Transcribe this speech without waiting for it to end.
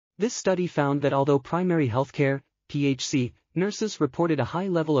This study found that although primary healthcare, PHC, nurses reported a high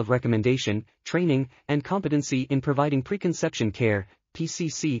level of recommendation, training, and competency in providing preconception care,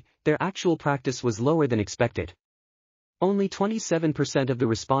 PCC, their actual practice was lower than expected. Only 27% of the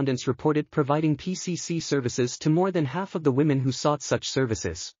respondents reported providing PCC services to more than half of the women who sought such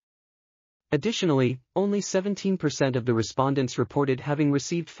services. Additionally, only 17% of the respondents reported having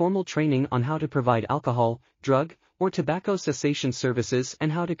received formal training on how to provide alcohol, drug, or tobacco cessation services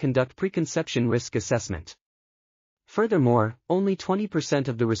and how to conduct preconception risk assessment. Furthermore, only 20%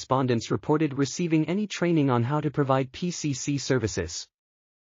 of the respondents reported receiving any training on how to provide PCC services.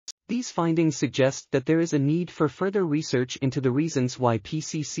 These findings suggest that there is a need for further research into the reasons why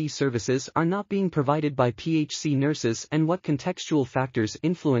PCC services are not being provided by PHC nurses and what contextual factors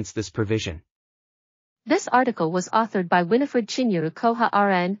influence this provision. This article was authored by Winifred Chinyere Ukoha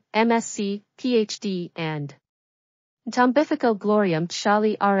RN, MSc, PhD and Ntombifikile Gloria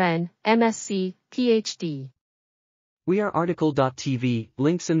Mtshali RN, MSc, PhD. We are RTCLTV,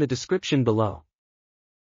 links in the description below.